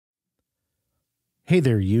Hey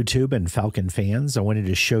there, YouTube and Falcon fans. I wanted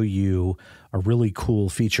to show you a really cool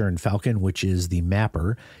feature in Falcon, which is the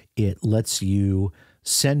mapper. It lets you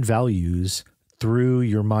send values through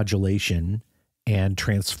your modulation and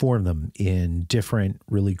transform them in different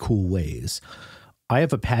really cool ways. I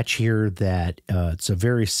have a patch here that it's a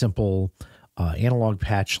very simple analog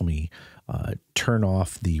patch. Let me turn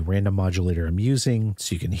off the random modulator I'm using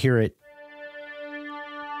so you can hear it.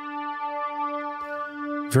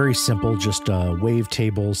 Very simple, just a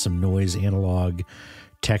wavetable, some noise, analog,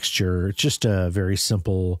 texture. It's just a very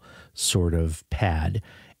simple sort of pad.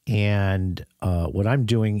 And what I'm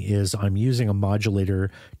doing is I'm using a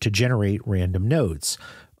modulator to generate random notes.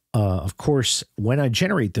 Of course, when I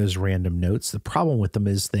generate those random notes, the problem with them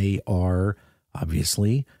is they are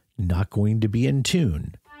obviously not going to be in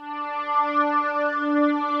tune.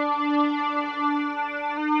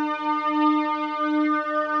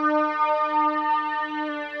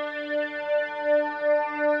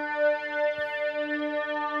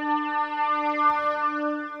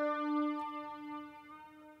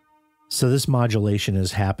 So this modulation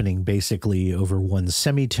is happening basically over one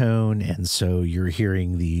semitone, and so you're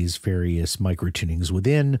hearing these various microtunings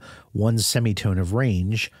within one semitone of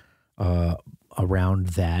range around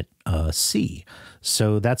that C.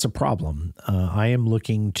 So that's a problem. I am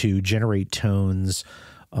looking to generate tones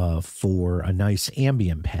for a nice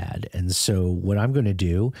ambient pad, and so what I'm going to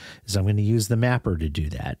do is I'm going to use the mapper to do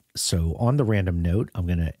that. So on the random note, I'm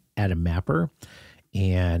going to add a mapper,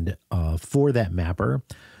 and for that mapper,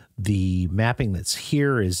 the mapping that's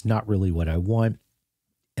here is not really what I want.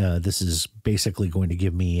 This is basically going to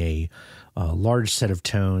give me a large set of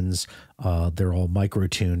tones. They're all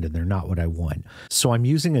micro-tuned and they're not what I want. So I'm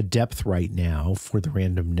using a depth right now for the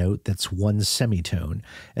random note that's one semitone.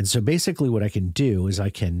 And so basically what I can do is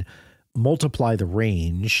I can multiply the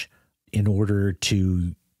range in order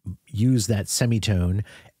to use that semitone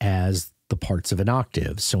as the parts of an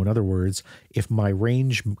octave. So in other words, if my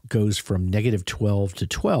range goes from -12 to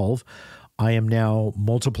 12, I am now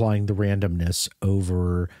multiplying the randomness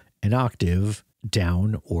over an octave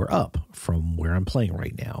down or up from where I'm playing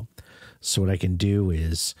right now. So what I can do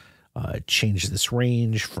is change this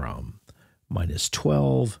range from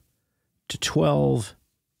 -12 to 12,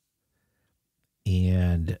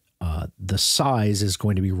 and the size is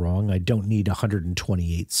going to be wrong. I don't need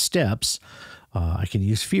 128 steps. I can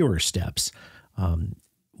use fewer steps.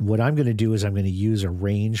 What I'm going to do is I'm going to use a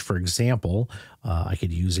range. For example, I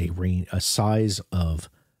could use a size of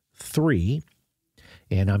 3,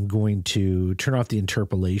 and I'm going to turn off the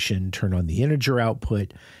interpolation, turn on the integer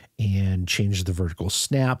output, and change the vertical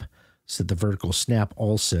snap so that the vertical snap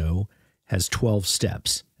also has 12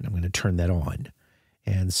 steps, and I'm going to turn that on.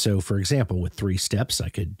 And so, for example, with 3 steps, I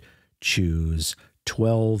could choose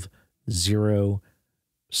 12, 0,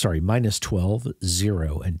 sorry, -12,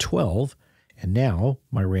 0, and 12. And now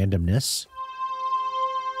my randomness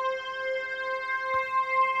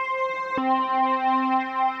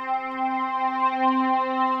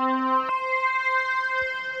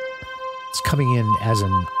it's coming in as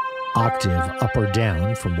an octave up or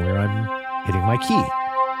down from where I'm hitting my key.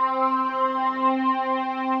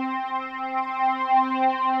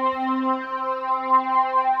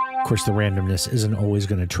 Of course, the randomness isn't always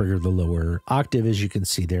going to trigger the lower octave, as you can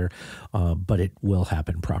see there, but it will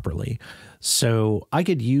happen properly. So I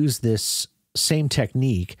could use this same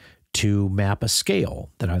technique to map a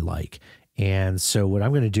scale that I like. And so what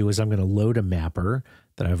I'm going to do is I'm going to load a mapper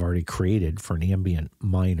that I've already created for an ambient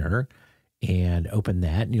minor and open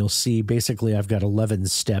that. And you'll see basically I've got 11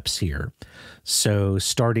 steps here. So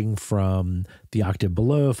starting from the octave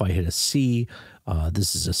below, if I hit a C,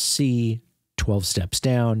 this is a C. 12 steps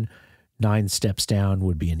down, 9 steps down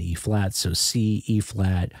would be an E flat. So C, E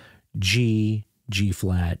flat, G, G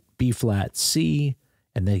flat, B flat, C,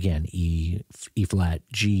 and then again, E flat,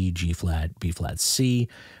 G, G flat, B flat, C.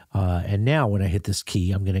 And now when I hit this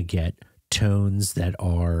key, I'm going to get tones that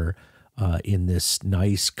are in this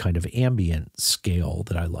nice kind of ambient scale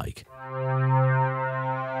that I like.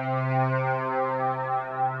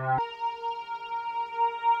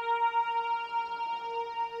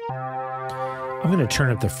 I'm going to turn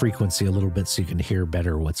up the frequency a little bit so you can hear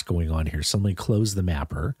better what's going on here. So let me close the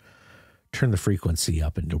mapper, turn the frequency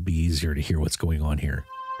up, and it'll be easier to hear what's going on here.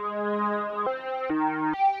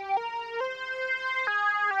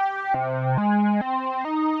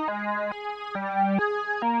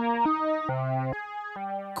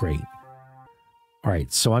 Great. All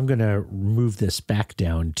right, so I'm going to move this back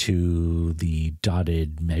down to the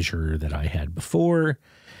dotted measure that I had before,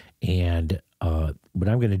 and what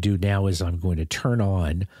I'm going to do now is I'm going to turn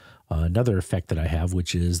on another effect that I have,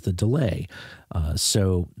 which is the delay.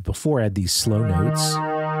 So before I add these slow notes,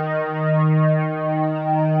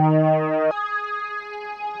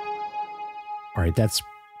 all right, that's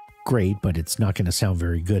great, but it's not going to sound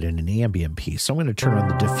very good in an ambient piece. So I'm going to turn on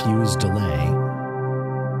the diffuse delay.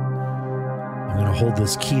 I'm going to hold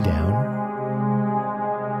this key down.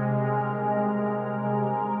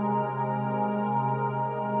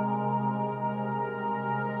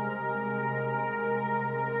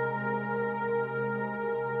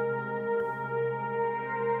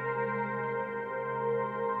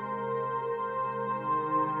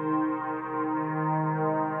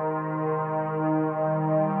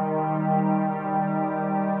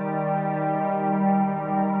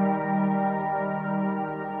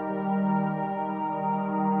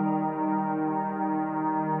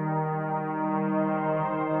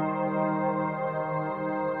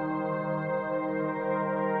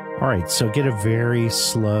 All right, so get a very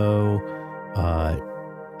slow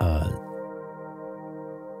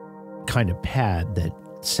kind of pad that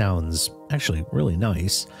sounds actually really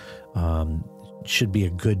nice. Should be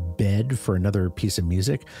a good bed for another piece of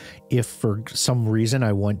music. If for some reason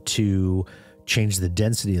I want to change the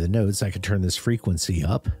density of the notes, I could turn this frequency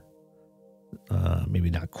up.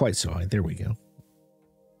 Maybe not quite so high. There we go.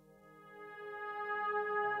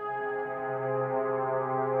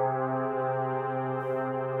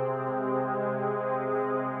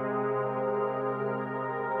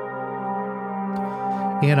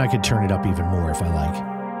 And I could turn it up even more if I like.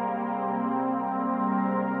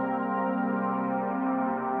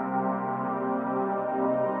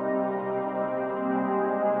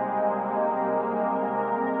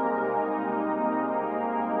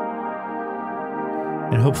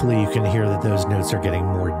 And hopefully you can hear that those notes are getting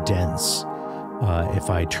more dense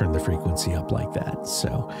if I turn the frequency up like that.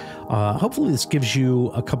 So hopefully this gives you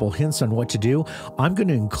a couple hints on what to do. I'm going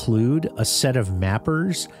to include a set of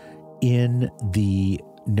mappers in the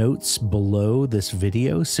notes below this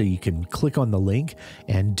video, so you can click on the link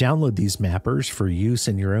and download these mappers for use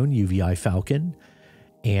in your own UVI Falcon.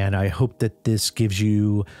 And I hope that this gives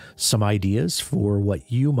you some ideas for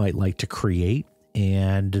what you might like to create,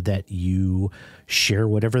 and that you share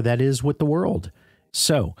whatever that is with the world.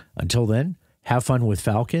 So until then, have fun with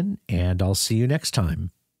Falcon, and I'll see you next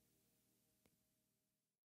time.